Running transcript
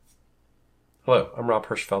Hello, I'm Rob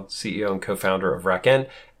Hirschfeld, CEO and co-founder of RackN,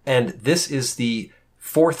 and this is the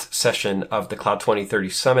fourth session of the Cloud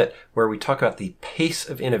 2030 Summit, where we talk about the pace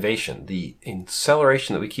of innovation, the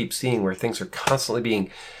acceleration that we keep seeing, where things are constantly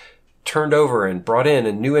being turned over and brought in,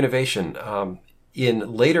 and new innovation.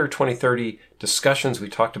 In later 2030 discussions, we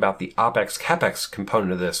talked about the OpEx CapEx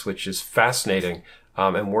component of this, which is fascinating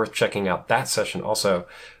and worth checking out that session also.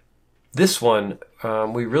 This one,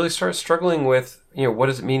 we really started struggling with, what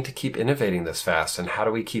does it mean to keep innovating this fast, and how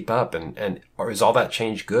do we keep up, and or is all that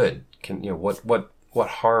change good? What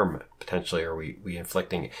harm potentially are we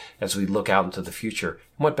inflicting as we look out into the future,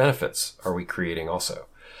 and what benefits are we creating also?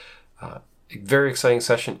 A very exciting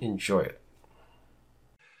session. Enjoy it.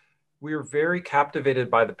 We are very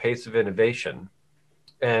captivated by the pace of innovation,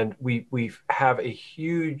 and we have a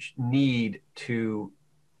huge need to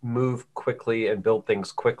move quickly and build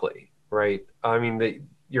things quickly. Right. I mean,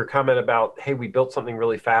 your comment about, hey, we built something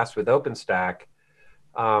really fast with OpenStack,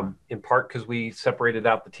 in part because we separated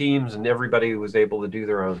out the teams and everybody was able to do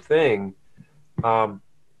their own thing. One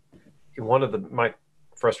of my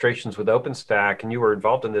frustrations with OpenStack, and you were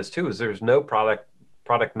involved in this too, is there's no product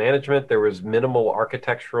management. There was minimal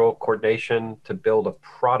architectural coordination to build a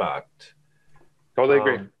product. Totally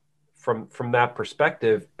agree. From that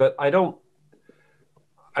perspective, but I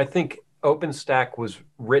think OpenStack was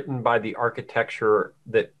written by the architecture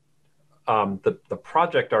that the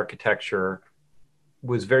project architecture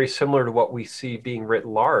was very similar to what we see being writ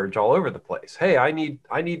large all over the place. Hey, I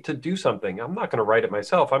need to do something. I'm not going to write it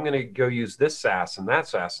myself. I'm going to go use this SaaS and that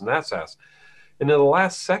SaaS and that SaaS. And in the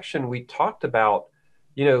last section, we talked about,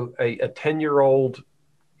 a 10-year-old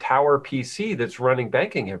tower PC that's running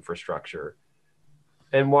banking infrastructure.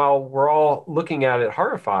 And while we're all looking at it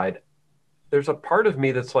horrified, there's a part of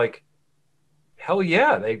me that's like, hell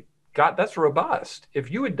yeah, that's robust. If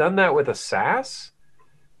you had done that with a SaaS,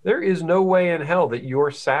 there is no way in hell that your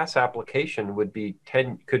SaaS application would be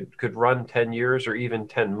could run 10 years or even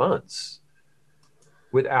 10 months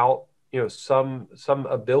without some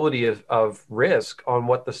ability of risk on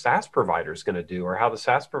what the SaaS provider is going to do or how the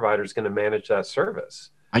SaaS provider is going to manage that service.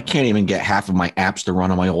 I can't even get half of my apps to run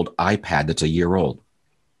on my old iPad that's a year old.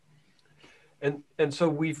 And so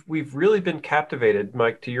we've really been captivated,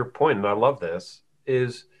 Mike, to your point, and I love this,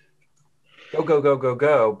 is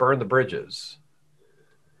go, burn the bridges.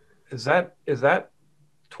 Is that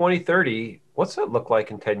 2030? What's that look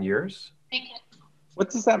like in 10 years?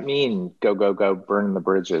 What does that mean, go, burn the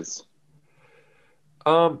bridges?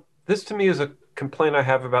 This to me is a complaint I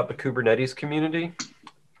have about the Kubernetes community.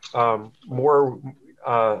 I don't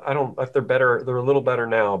know if they're better. They're a little better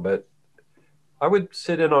now, but I would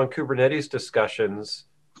sit in on Kubernetes discussions,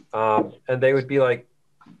 and they would be like,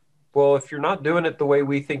 well, if you're not doing it the way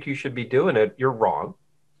we think you should be doing it, you're wrong.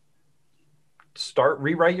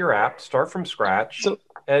 Rewrite your app, start from scratch,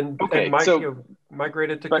 migrate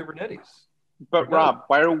it to Kubernetes. But Rob,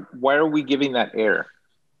 why are we giving that air?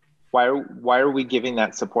 Why are we giving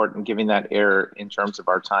that support and giving that air in terms of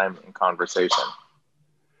our time and conversation?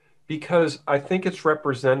 Because I think it's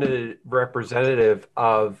representative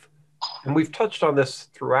of, and we've touched on this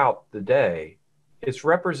throughout the day, it's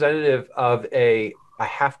representative of I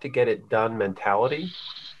have to get it done mentality.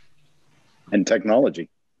 And technology.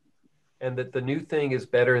 And that the new thing is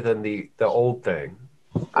better than the old thing.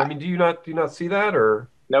 I mean, do you not see that, or?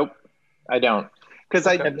 Nope, I don't.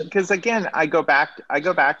 Because again, I go back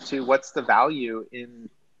to what's the value in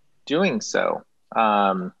doing so.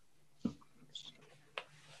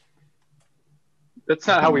 That's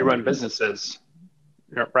not how we run businesses.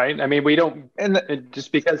 Right? I mean, we don't,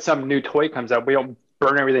 just because some new toy comes out, we don't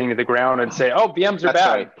burn everything to the ground and say, "Oh, VMs are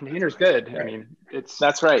bad, right. Containers good." Right. I mean,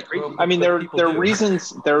 that's right. I mean, there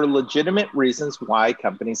are legitimate reasons why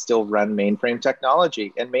companies still run mainframe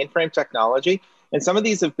technology, and some of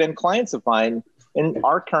these have been clients of mine and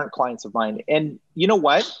are current clients of mine. And you know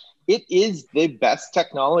what? It is the best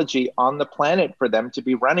technology on the planet for them to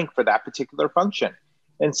be running for that particular function.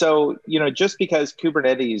 And so, just because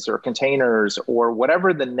Kubernetes or containers or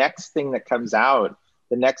whatever the next thing that comes out,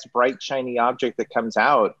 the next bright, shiny object that comes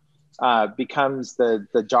out becomes the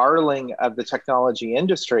darling of the technology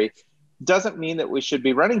industry, doesn't mean that we should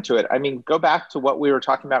be running to it. I mean, go back to what we were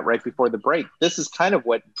talking about right before the break. This is kind of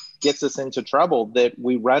what gets us into trouble, that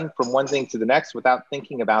we run from one thing to the next without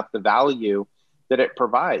thinking about the value that it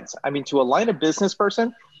provides. I mean, to a line of business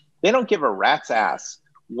person, they don't give a rat's ass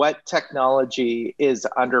what technology is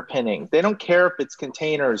underpinning. They don't care if it's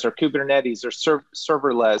containers or Kubernetes or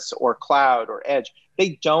serverless or cloud or edge.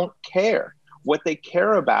 They don't care. What they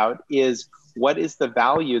care about is what is the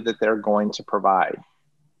value that they're going to provide.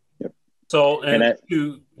 Yep. So,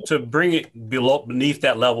 to bring it beneath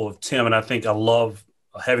that level of Tim, and I think I love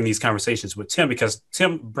having these conversations with Tim because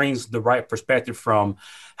Tim brings the right perspective from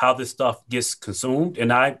how this stuff gets consumed,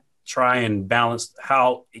 and I try and balance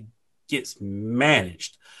how it gets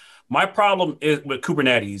managed. My problem with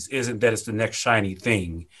Kubernetes isn't that it's the next shiny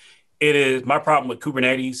thing. It is my problem with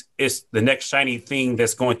Kubernetes is the next shiny thing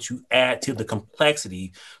that's going to add to the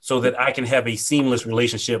complexity so that I can have a seamless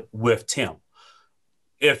relationship with Tim.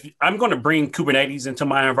 If I'm going to bring Kubernetes into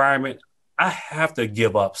my environment, I have to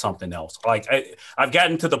give up something else. Like I've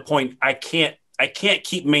gotten to the point I can't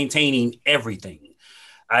keep maintaining everything.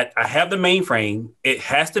 I have the mainframe. It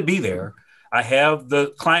has to be there. I have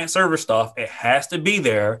the client server stuff. It has to be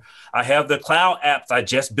there. I have the cloud apps I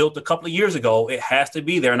just built a couple of years ago. It has to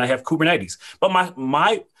be there. And I have Kubernetes. But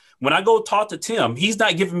when I go talk to Tim, he's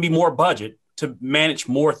not giving me more budget to manage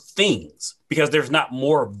more things because there's not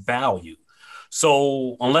more value.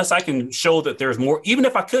 So unless I can show that there's more, even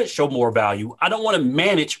if I could show more value, I don't want to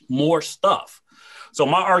manage more stuff. So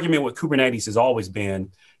my argument with Kubernetes has always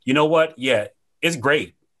been, you know what? Yeah, it's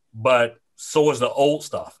great, but so is the old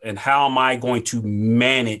stuff. And how am I going to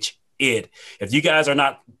manage it? If you guys are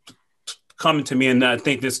not coming to me, and I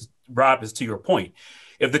think this, Rob, is to your point,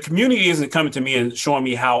 if the community isn't coming to me and showing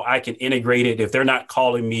me how I can integrate it, if they're not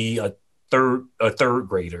calling me a third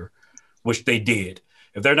grader, which they did,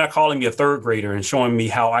 if they're not calling me a third grader and showing me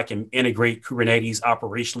how I can integrate Kubernetes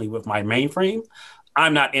operationally with my mainframe,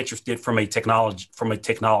 I'm not interested from a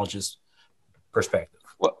technologist perspective.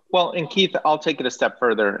 Well, and Keith, I'll take it a step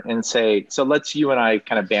further and say, so let's you and I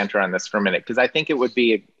kind of banter on this for a minute, because I think it would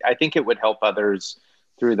help others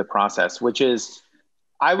through the process, which is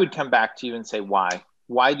I would come back to you and say, why?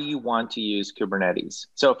 Why do you want to use Kubernetes?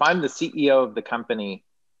 So if I'm the CEO of the company,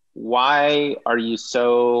 why are you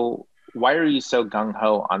so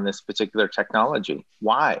gung-ho on this particular technology?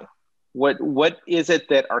 Why? What is it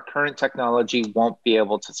that our current technology won't be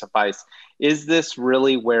able to suffice? Is this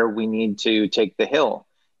really where we need to take the hill?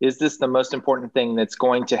 Is this the most important thing that's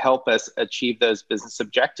going to help us achieve those business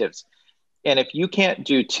objectives? And if you can't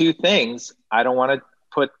do two things, I don't want to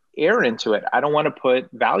put air into it. I don't want to put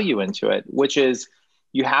value into it, which is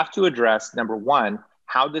you have to address, number one,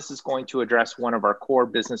 how this is going to address one of our core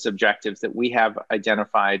business objectives that we have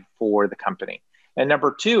identified for the company. And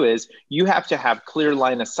number two is you have to have clear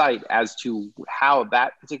line of sight as to how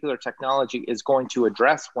that particular technology is going to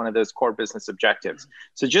address one of those core business objectives.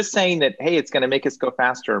 So just saying that, hey, it's going to make us go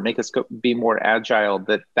faster, make us be more agile,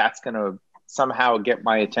 that's going to somehow get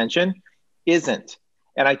my attention, isn't.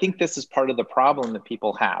 And I think this is part of the problem that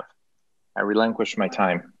people have. I relinquish my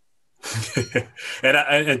time.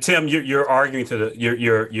 and Tim, you're arguing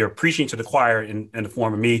you're preaching to the choir in the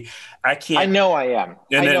form of me. I can't. I know I am.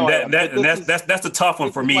 And that's a tough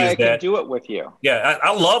one for me. I can do it with you. Yeah,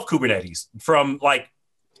 I love Kubernetes from like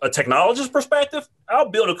a technologist perspective. I'll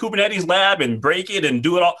build a Kubernetes lab and break it and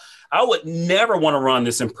do it all. I would never want to run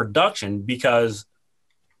this in production because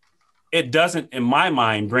it doesn't, in my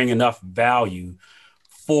mind, bring enough value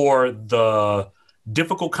for the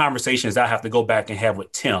difficult conversations I have to go back and have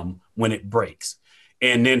with Tim when it breaks.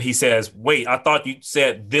 And then he says, wait, I thought you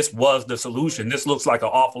said this was the solution. This looks like an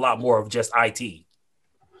awful lot more of just IT.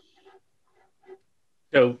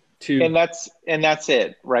 And that's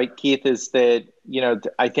it, right, Keith, is that,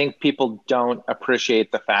 I think people don't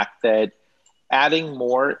appreciate the fact that adding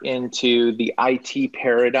more into the IT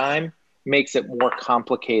paradigm makes it more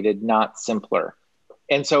complicated, not simpler.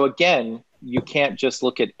 And so again, you can't just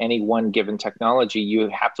look at any one given technology. You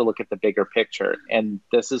have to look at the bigger picture. And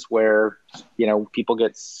this is where, people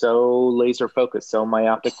get so laser focused, so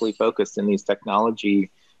myopically focused in these technology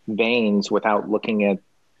veins without looking at,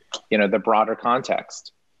 the broader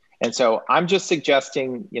context. And so I'm just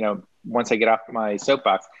suggesting, once I get off my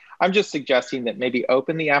soapbox, I'm just suggesting that maybe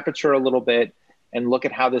open the aperture a little bit and look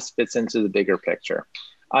at how this fits into the bigger picture.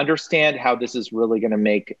 Understand how this is really going to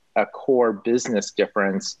make a core business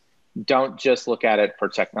difference. Don't just look at it for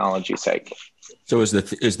technology's sake. So is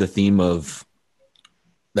the theme of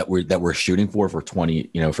that we're shooting for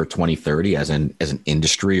 2030 as an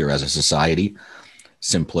industry or as a society,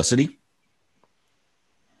 simplicity?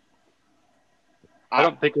 I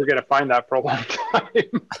don't think we're going to find that for a long time.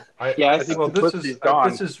 Yes.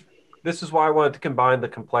 This is why I wanted to combine the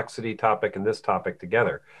complexity topic and this topic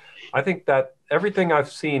together. I think that everything I've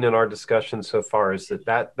seen in our discussion so far is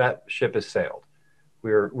that ship has sailed.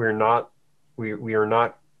 We are not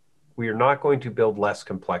going to build less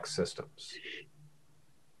complex systems.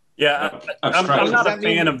 Yeah, I'm not a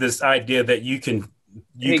fan of this idea that you can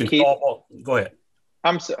Keith, solve. Go ahead.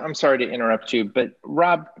 I'm sorry to interrupt you, but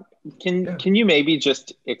Rob, Can you maybe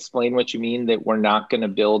just explain what you mean that we're not going to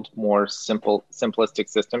build more simplistic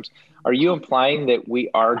systems? Are you implying that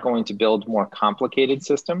we are going to build more complicated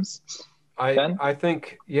systems? I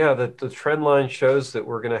think, that the trend line shows that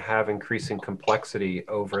we're going to have increasing complexity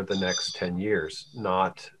over the next 10 years,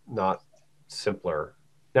 not simpler.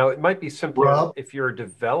 Now, it might be simpler if you're a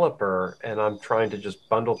developer and I'm trying to just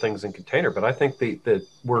bundle things in container, but I think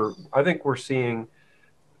we're seeing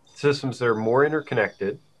systems that are more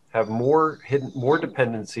interconnected, have more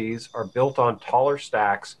dependencies, are built on taller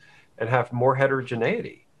stacks, and have more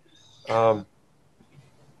heterogeneity. But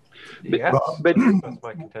that's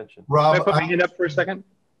my contention. Rob, can I put my hand up for a second?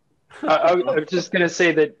 I was just going to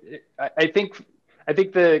say that I think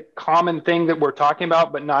the common thing that we're talking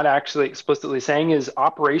about, but not actually explicitly saying, is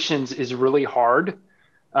operations is really hard,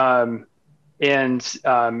 and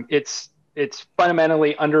it's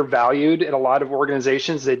fundamentally undervalued in a lot of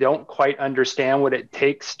organizations. They don't quite understand what it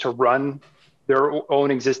takes to run their own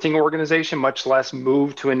existing organization, much less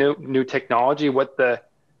move to a new technology. What the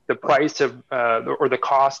price of or the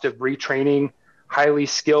cost of retraining highly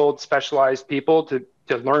skilled, specialized people to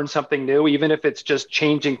learn something new, even if it's just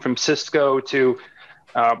changing from Cisco to,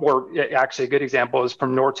 or actually a good example is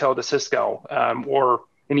from Nortel to Cisco, or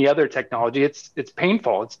any other technology. It's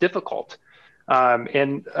painful, it's difficult.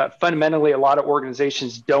 And fundamentally, a lot of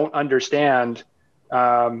organizations don't understand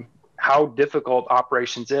how difficult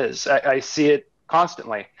operations is. I see it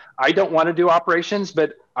constantly. I don't want to do operations,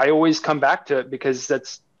 but I always come back to it because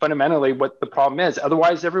that's fundamentally what the problem is.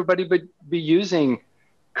 Otherwise, everybody would be using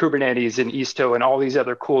Kubernetes and Isto and all these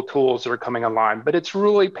other cool tools that are coming online. But it's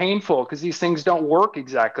really painful because these things don't work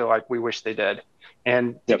exactly like we wish they did.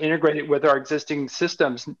 And to integrate it with our existing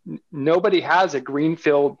systems, nobody has a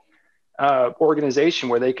greenfield organization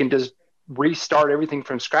where they can just restart everything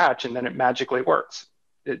from scratch and then it magically works.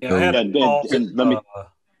 I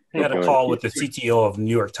had a call with the CTO of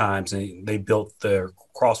New York Times, and they built their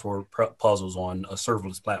crossword puzzles on a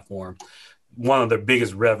serverless platform, one of their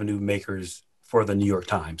biggest revenue makers for the New York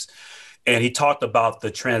Times. And he talked about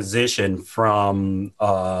the transition from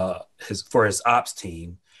his ops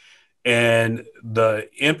team. And the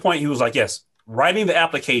endpoint, he was like, yes, writing the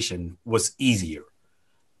application was easier.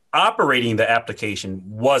 Operating the application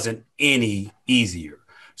wasn't any easier.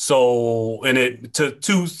 So, and it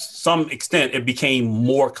to some extent, it became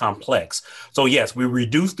more complex. So yes, we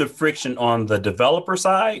reduced the friction on the developer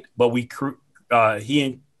side, but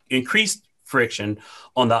he increased friction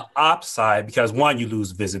on the ops side because, one, you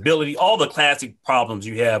lose visibility, all the classic problems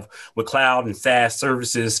you have with cloud and SaaS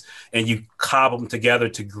services, and you cobble them together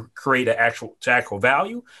to create an actual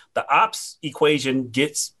value. The ops equation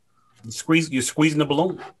you're squeezing the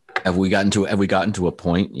balloon. Have we gotten to a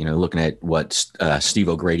point, looking at what Steve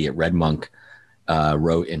O'Grady at RedMonk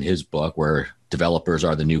wrote in his book, where developers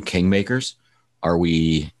are the new kingmakers? Are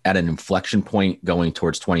we at an inflection point going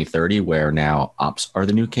towards 2030 where now ops are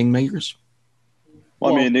the new kingmakers?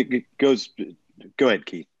 Well, I mean, it goes. Go ahead,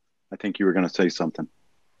 Keith. I think you were going to say something.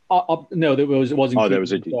 No, it wasn't. Oh, there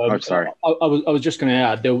was a. I'm sorry. I was just going to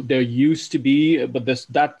add there used to be, but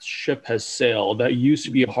that ship has sailed. There used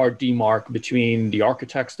to be a hard demarc between the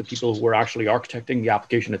architects, the people who were actually architecting the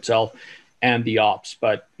application itself, and the ops.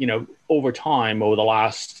 But over time, over the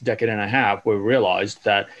last decade and a half, we realized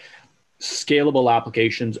that scalable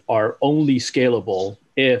applications are only scalable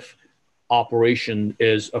if operation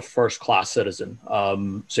is a first-class citizen.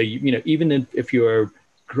 So even if you're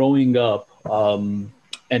growing up.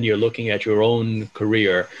 And you're looking at your own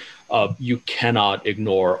career, you cannot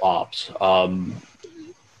ignore ops.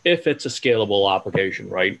 If it's a scalable application,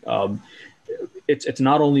 right? It's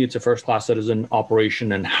not only it's a first-class citizen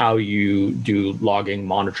operation and how you do logging,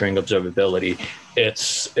 monitoring, observability.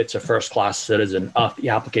 It's a first-class citizen of the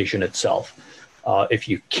application itself. If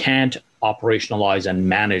you can't operationalize and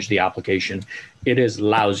manage the application, it is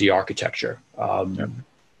lousy architecture.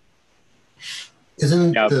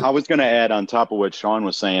 I was going to add on top of what Sean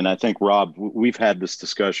was saying. I think, Rob, we've had this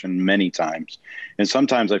discussion many times, and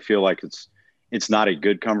sometimes I feel like it's not a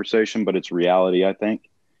good conversation, but it's reality. I think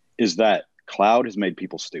is that cloud has made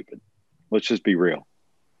people stupid. Let's just be real.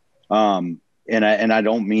 And I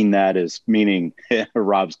don't mean that as meaning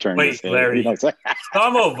Rob's turn. Wait, Larry,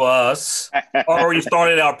 some of us already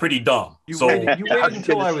started out pretty dumb. You waited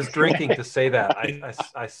until I was drinking to say that.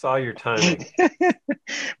 I saw your timing.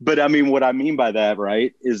 But I mean, what I mean by that,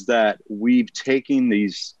 right, is that we've taken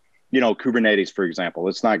these, Kubernetes, for example.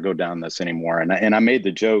 Let's not go down this anymore. And I made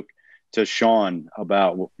the joke to Sean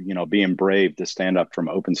about, being brave to stand up from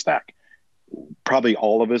OpenStack. Probably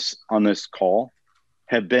all of us on this call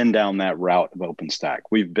have been down that route of OpenStack.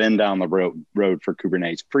 We've been down the road for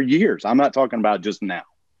Kubernetes for years. I'm not talking about just now.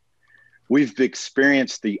 we've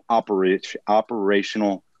experienced the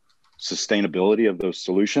operational sustainability of those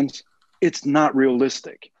solutions. It's not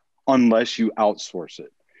realistic unless you outsource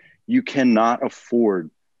it. You cannot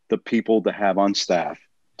afford the people to have on staff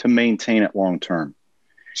to maintain it long term.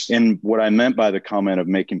 And what I meant by the comment of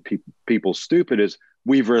making people stupid is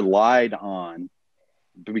we've relied on,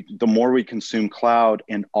 the more we consume cloud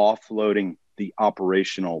and offloading the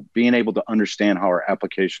operational, being able to understand how our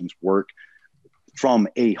applications work from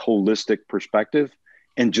a holistic perspective,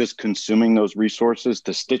 and just consuming those resources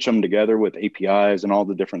to stitch them together with APIs and all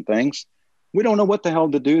the different things. We don't know what the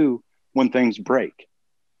hell to do when things break.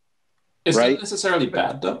 Is that necessarily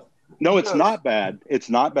bad though? No, it's not bad. It's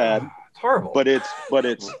not bad. It's horrible. But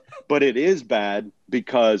it is bad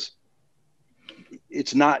because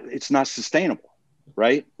it's not sustainable,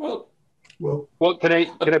 right? Well, can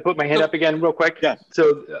I put my hand up again real quick? Yeah.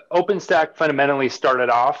 So OpenStack fundamentally started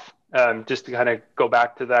off, just to kind of go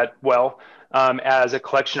back to that as a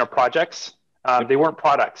collection of projects. They weren't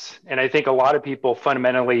products. And I think a lot of people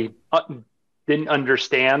fundamentally didn't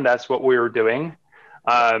understand that's what we were doing.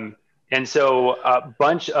 And so a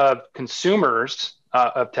bunch of consumers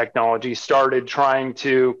of technology started trying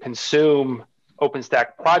to consume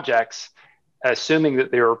OpenStack projects, assuming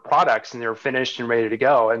that they were products and they were finished and ready to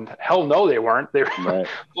go. And hell no, they weren't. They were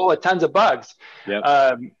full of tons of bugs. Yep.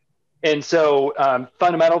 And so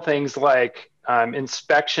fundamental things like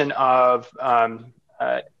inspection of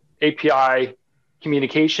API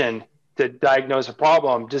communication to diagnose a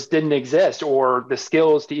problem just didn't exist, or the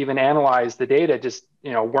skills to even analyze the data just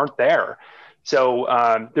weren't there.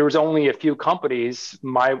 So there was only a few companies.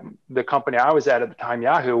 The company I was at the time,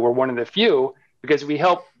 Yahoo, were one of the few, because we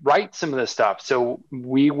helped write some of this stuff. So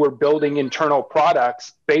we were building internal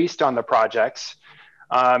products based on the projects.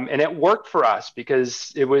 And it worked for us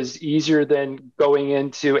because it was easier than going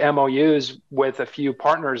into MOUs with a few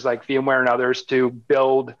partners like VMware and others to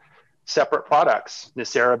build separate products,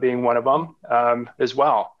 Nicira being one of them as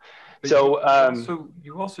well. But so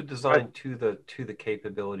you also designed to the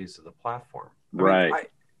capabilities of the platform. Right.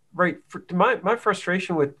 My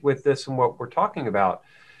frustration with this and what we're talking about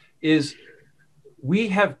is we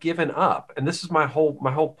have given up, and this is my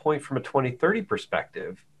whole point from a 2030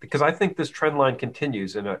 perspective, because I think this trend line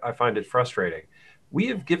continues and I find it frustrating. We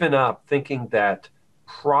have given up thinking that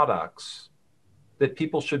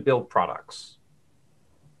people should build products.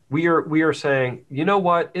 We are saying, you know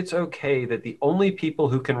what? It's okay that the only people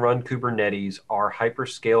who can run Kubernetes are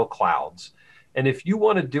hyperscale clouds. And if you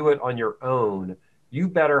want to do it on your own, you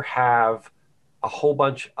better have a whole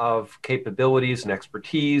bunch of capabilities and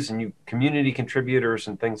expertise and community contributors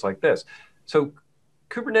and things like this. So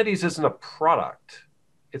Kubernetes isn't a product.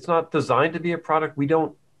 It's not designed to be a product. We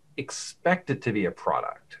don't expect it to be a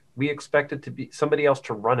product. We expect it to be somebody else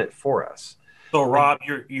to run it for us. So Rob,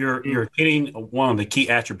 you're hitting one of the key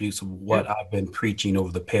attributes of what I've been preaching over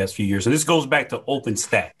the past few years. And this goes back to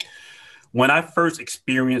OpenStack. When I first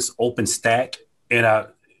experienced OpenStack, and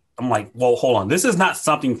I'm like, well, hold on. This is not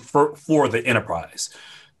something for the enterprise.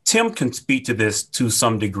 Tim can speak to this to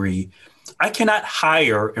some degree. I cannot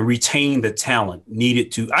hire and retain the talent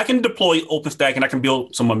needed I can deploy OpenStack and I can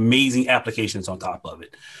build some amazing applications on top of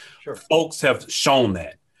it. Sure. Folks have shown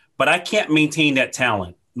that, but I can't maintain that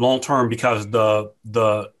talent long-term because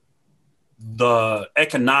the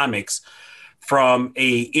economics from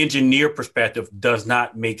a engineer perspective does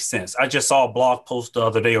not make sense. I just saw a blog post the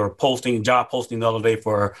other day, or job posting the other day,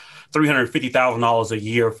 for $350,000 a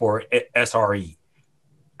year for SRE.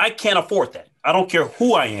 I can't afford that. I don't care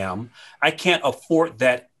who I am. I can't afford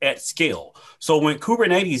that at scale. So when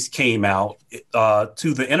Kubernetes came out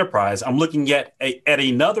to the enterprise, I'm looking at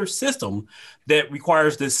another system that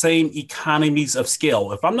requires the same economies of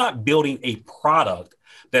scale. If I'm not building a product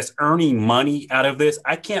that's earning money out of this,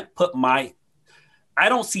 I can't put I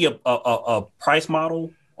don't see a price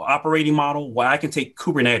model or operating model where I can take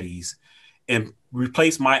Kubernetes and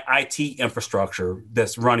replace my IT infrastructure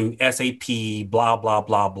that's running SAP, blah, blah,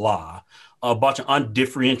 blah, blah, a bunch of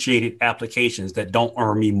undifferentiated applications that don't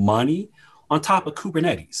earn me money on top of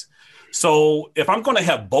Kubernetes. So if I'm going to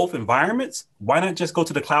have both environments, why not just go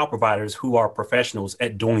to the cloud providers who are professionals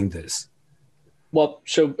at doing this? Well,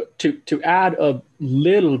 so to add a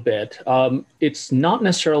little bit, it's not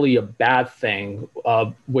necessarily a bad thing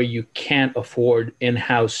where you can't afford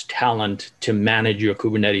in-house talent to manage your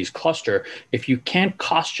Kubernetes cluster. If you can't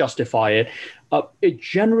cost justify it, it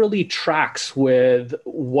generally tracks with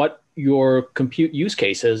what your compute use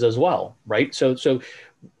case is as well, right? So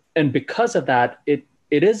and because of that, it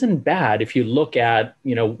isn't bad if you look at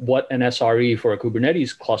what an SRE for a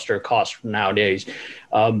Kubernetes cluster costs nowadays.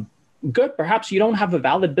 good. Perhaps you don't have a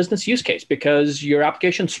valid business use case because your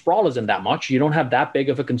application sprawl isn't that much. You don't have that big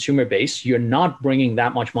of a consumer base. You're not bringing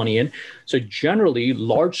that much money in. So generally,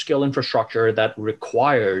 large-scale infrastructure that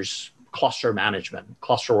requires cluster management,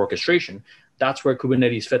 cluster orchestration, that's where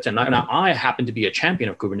Kubernetes fits in. Now, I happen to be a champion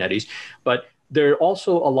of Kubernetes, but there are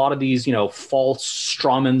also a lot of these, false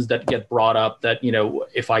strawmans that get brought up that,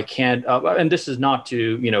 if I can't, and this is not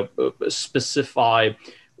to, specify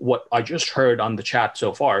what I just heard on the chat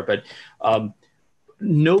so far, but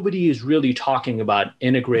nobody is really talking about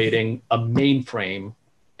integrating a mainframe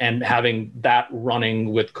and having that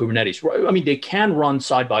running with Kubernetes. I mean, they can run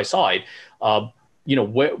side by side.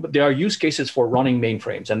 Where there are use cases for running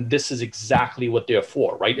mainframes, and this is exactly what they're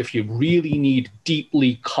for, right? If you really need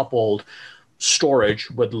deeply coupled storage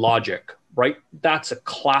with logic, right? That's a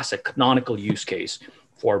classic canonical use case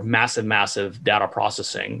for massive data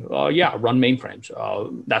processing. Run mainframes.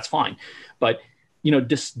 That's fine. But,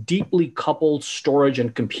 this deeply coupled storage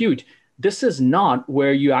and compute, this is not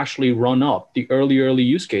where you actually run up the early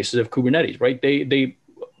use cases of Kubernetes, right?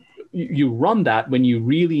 You run that when you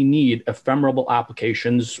really need ephemeral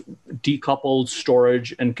applications, decoupled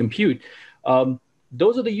storage and compute.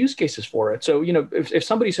 Those are the use cases for it. So, if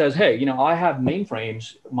somebody says, hey, I have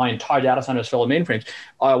mainframes, my entire data center is full of mainframes,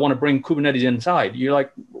 I want to bring Kubernetes inside. You're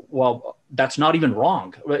like, well, that's not even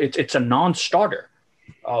wrong. It's a non-starter.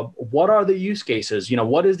 What are the use cases?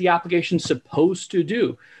 What is the application supposed to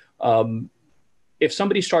do? If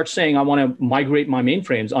somebody starts saying, I want to migrate my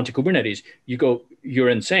mainframes onto Kubernetes, you go, you're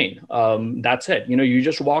insane. That's it. You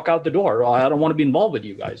just walk out the door. I don't want to be involved with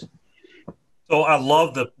you guys. So I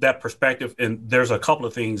love that perspective, and there's a couple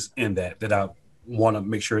of things in that I want to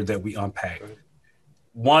make sure that we unpack.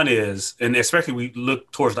 One is, and especially we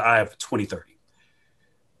look towards the eye of 2030,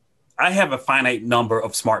 I have a finite number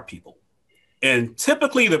of smart people. And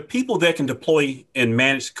typically the people that can deploy and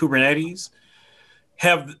manage Kubernetes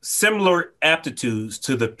have similar aptitudes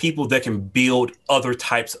to the people that can build other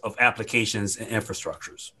types of applications and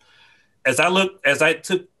infrastructures. As I look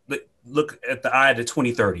at the eye to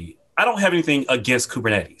 2030, I don't have anything against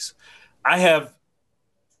Kubernetes. I have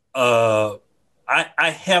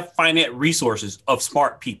finite resources of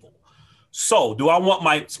smart people. So do I want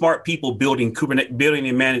my smart people building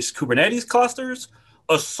and managed Kubernetes clusters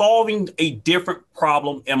or solving a different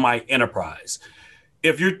problem in my enterprise?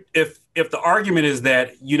 If the argument is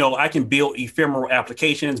that, I can build ephemeral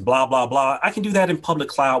applications, blah, blah, blah, I can do that in public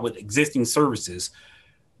cloud with existing services.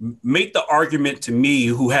 Make the argument to me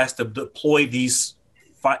who has to deploy these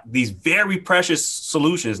very precious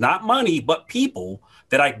solutions, not money, but people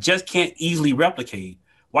that I just can't easily replicate.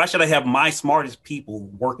 Why should I have my smartest people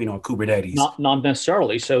working on Kubernetes? Not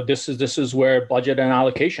necessarily. So this is where budget and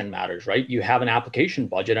allocation matters, right? You have an application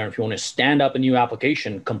budget, and if you want to stand up a new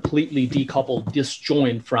application, completely decoupled,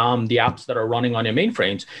 disjoint from the apps that are running on your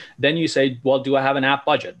mainframes, then you say, well, do I have an app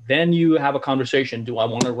budget? Then you have a conversation. Do I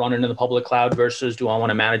want to run it in the public cloud versus do I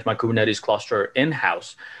want to manage my Kubernetes cluster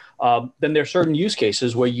in-house? Then there are certain use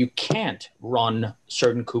cases where you can't run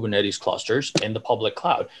certain Kubernetes clusters in the public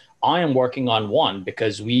cloud. I am working on one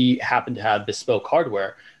because we happen to have bespoke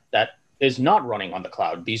hardware that is not running on the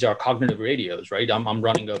cloud. These are cognitive radios, right? I'm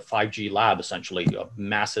running a 5G lab, essentially, a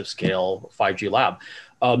massive scale 5G lab.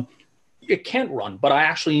 It can't run, but I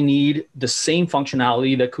actually need the same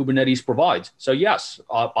functionality that Kubernetes provides. So yes,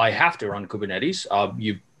 I have to run Kubernetes.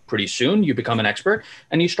 Pretty soon you become an expert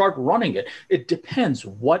and you start running it. It depends.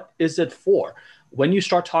 What is it for? When you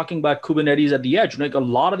start talking about Kubernetes at the edge, like a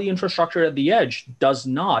lot of the infrastructure at the edge is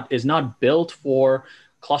not built for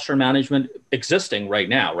cluster management existing right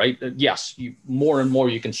now, right? Yes, more and more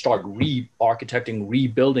you can start re-architecting,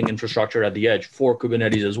 rebuilding infrastructure at the edge for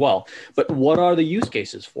Kubernetes as well. But what are the use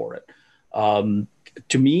cases for it?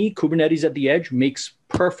 To me, Kubernetes at the edge makes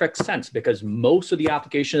perfect sense because most of the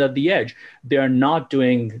applications at the edge, they're not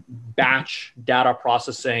doing batch data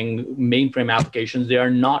processing mainframe applications. They are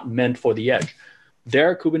not meant for the edge.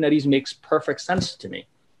 Their Kubernetes makes perfect sense to me.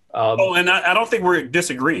 And I don't think we're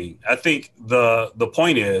disagreeing. I think the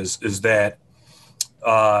point is that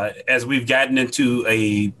as we've gotten into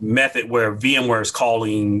a method where the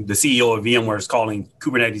CEO of VMware is calling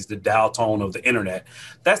Kubernetes the dial tone of the internet,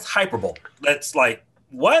 that's hyperbole. That's like,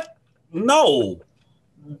 what? No.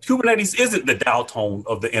 Kubernetes isn't the dial tone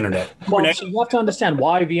of the internet. Well, so you have to understand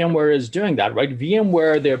why VMware is doing that, right?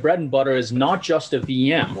 VMware, their bread and butter is not just a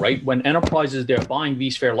VM, right? When enterprises, they're buying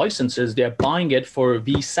vSphere licenses, they're buying it for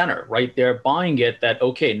vCenter, right? They're buying it that,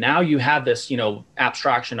 okay, now you have this,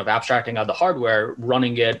 abstraction of abstracting out the hardware,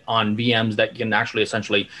 running it on VMs that can actually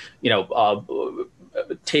essentially,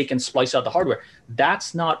 take and splice out the hardware.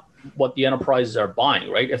 That's not what the enterprises are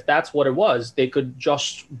buying, right? If that's what it was, they could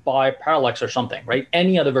just buy Parallax or something, right?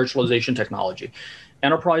 Any other virtualization technology.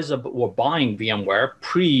 Enterprises were buying VMware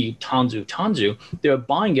pre-Tanzu. They're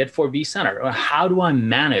buying it for vCenter. How do I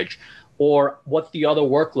manage, or what the other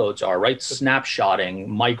workloads are, right? Snapshotting,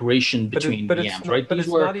 migration between VMs, right? But it's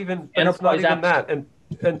not even that.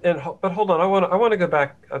 But hold on, I want to go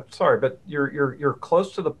back. I'm sorry, but you're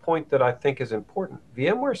close to the point that I think is important.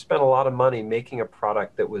 VMware spent a lot of money making a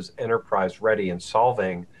product that was enterprise ready and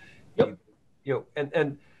solving, and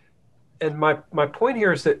my point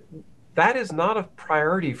here is that is not a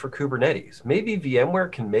priority for Kubernetes. Maybe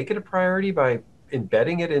VMware can make it a priority by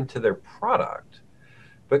embedding it into their product,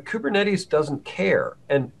 but Kubernetes doesn't care.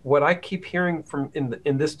 And what I keep hearing from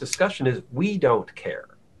in this discussion is we don't care.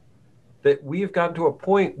 That we've gotten to a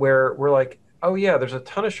point where we're like, oh yeah, there's a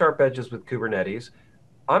ton of sharp edges with Kubernetes.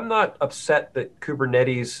 I'm not upset that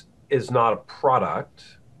Kubernetes is not a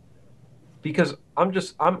product, because I'm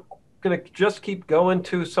going to just keep going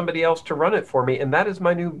to somebody else to run it for me, and that is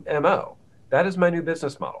my new MO. That is my new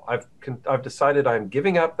business model. I've decided I'm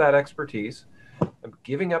giving up that expertise. I'm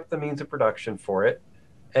giving up the means of production for it,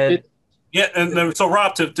 and so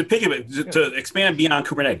Rob, to piggyback, to expand beyond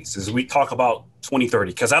Kubernetes, as we talk about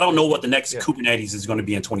 2030, because I don't know what the next Kubernetes is going to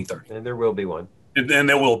be in 2030. And there will be one. And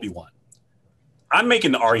there will be one. I'm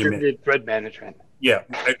making the argument. Distributed thread management. Yeah,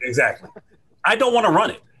 exactly. I don't want to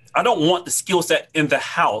run it. I don't want the skill set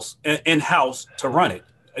in-house to run it.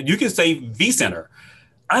 You can say vCenter.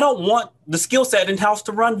 I don't want the skill set in-house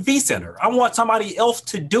to run vCenter. I want somebody else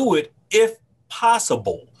to do it if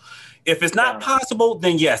possible. If it's not possible,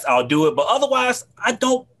 then yes, I'll do it. But otherwise, I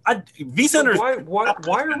don't. vCenter.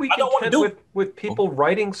 Why are we content with people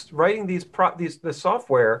writing the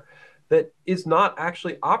software that is not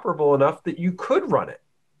actually operable enough that you could run it?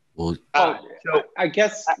 Well, so I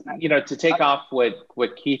guess to take off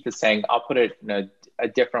what Keith is saying, I'll put it in a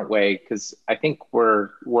different way, because I think we're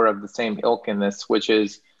of the same ilk in this, which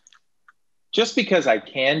is just because I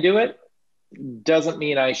can do it doesn't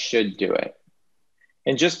mean I should do it.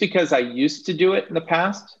 And just because I used to do it in the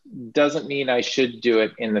past doesn't mean I should do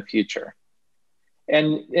it in the future.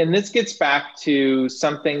 And this gets back to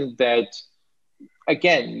something that,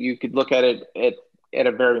 again, you could look at it at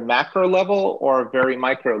a very macro level or a very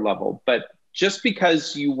micro level. But just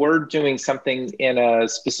because you were doing something in a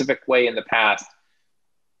specific way in the past,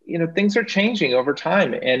 things are changing over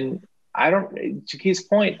time. And to Keith's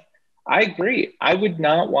point, I agree. I would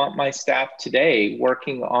not want my staff today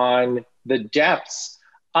working on the depths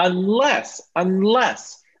unless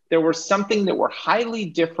there was something that were highly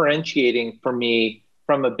differentiating for me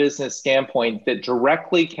from a business standpoint that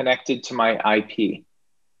directly connected to my IP.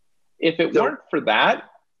 If it weren't for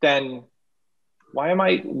that, then why am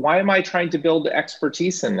I trying to build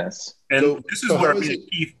expertise in this? And this is where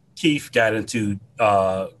Keith got into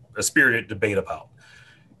a spirited debate about.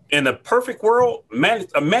 In the perfect world,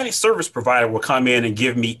 a managed service provider will come in and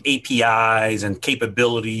give me APIs and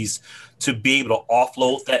capabilities to be able to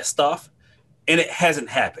offload that stuff. And it hasn't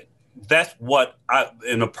happened. That's what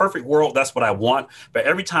in a perfect world, that's what I want. But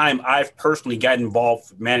every time I've personally gotten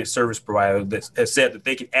involved with managed service provider that has said that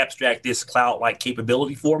they can abstract this cloud-like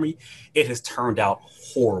capability for me, it has turned out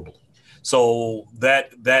horribly. So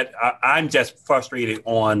I'm just frustrated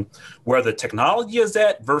on where the technology is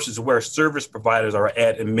at versus where service providers are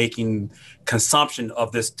at in making consumption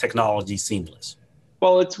of this technology seamless.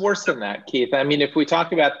 Well, it's worse than that, Keith. I mean, if we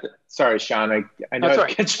talk about sorry, Sean, I know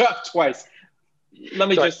I've cut you off twice. Let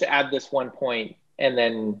me just add this one point and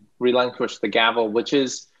then relinquish the gavel, which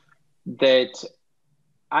is that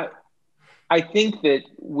I think that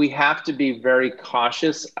we have to be very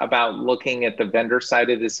cautious about looking at the vendor side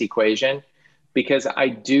of this equation, because I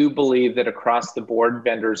do believe that across the board,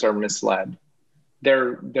 vendors are misled.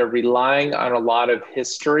 They're relying on a lot of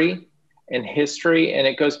history, and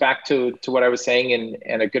it goes back to what I was saying,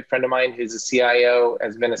 and a good friend of mine who's a CIO,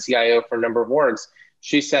 has been a CIO for a number of orgs.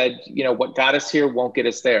 She said, what got us here won't get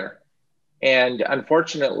us there. And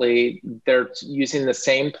unfortunately, they're using the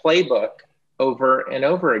same playbook over and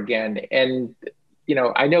over again. And,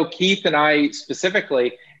 I know Keith and I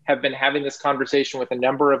specifically have been having this conversation with a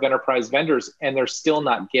number of enterprise vendors, and they're still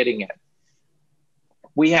not getting it.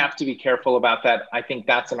 We have to be careful about that. I think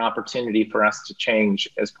that's an opportunity for us to change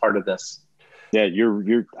as part of this. Yeah,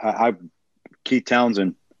 Keith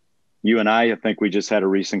Townsend, you and I think we just had a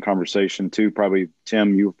recent conversation too. Probably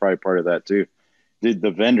Tim, you were probably part of that too.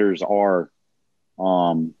 The vendors are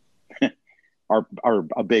a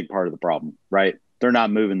big part of the problem, right? They're not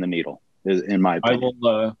moving the needle, in my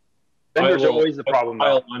opinion. Vendors are always the problem.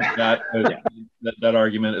 I'll on that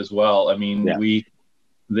argument as well. I mean,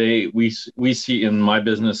 we see in my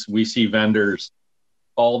business, we see vendors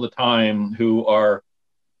all the time who are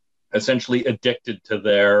essentially addicted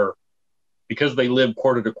to because they live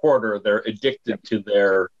quarter to quarter, they're addicted to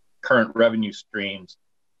their current revenue streams.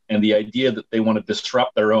 And the idea that they want to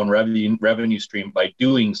disrupt their own revenue stream by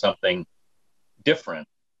doing something different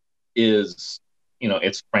is,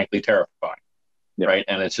 it's frankly terrifying, right?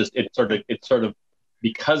 And it's sort of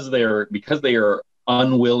because they are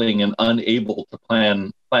unwilling and unable to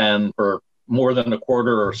plan for more than a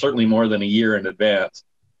quarter or certainly more than a year in advance.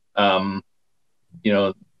 They're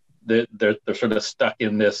sort of stuck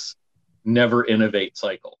in this never innovate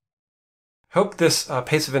cycle. Hope this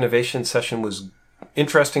pace of innovation session was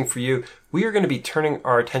interesting for you. We are going to be turning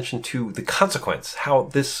our attention to the consequence, how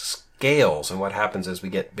this scales and what happens as we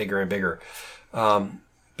get bigger and bigger.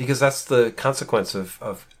 Because that's the consequence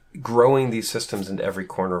of growing these systems into every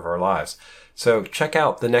corner of our lives. So check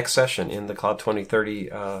out the next session in the Cloud 2030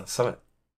 Summit.